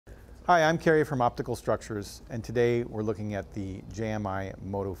Hi, I'm Kerry from Optical Structures, and today we're looking at the JMI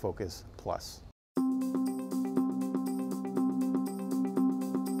Motofocus Plus.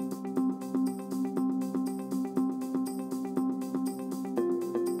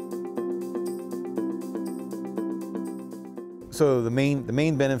 So the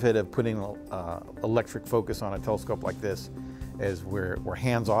main benefit of putting electric focus on a telescope like this is we're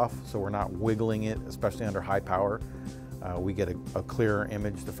hands off, so we're not wiggling it, especially under high power. We get a clearer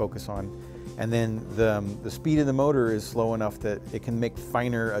image to focus on. And then the speed of the motor is slow enough that it can make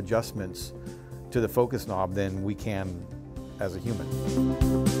finer adjustments to the focus knob than we can as a human.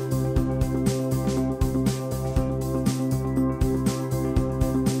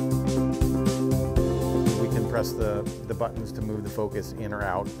 We can press the buttons to move the focus in or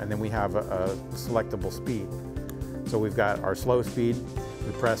out, and then we have a selectable speed. So we've got our slow speed.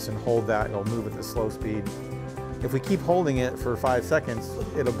 We press and hold that, it'll move at the slow speed. If we keep holding it for 5 seconds,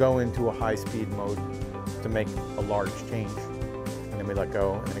 it'll go into a high-speed mode to make a large change. And then we let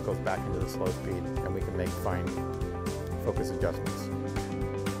go, and it goes back into the slow speed, and we can make fine focus adjustments.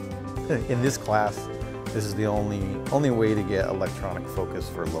 In this class, this is the only way to get electronic focus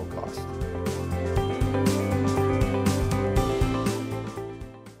for low cost.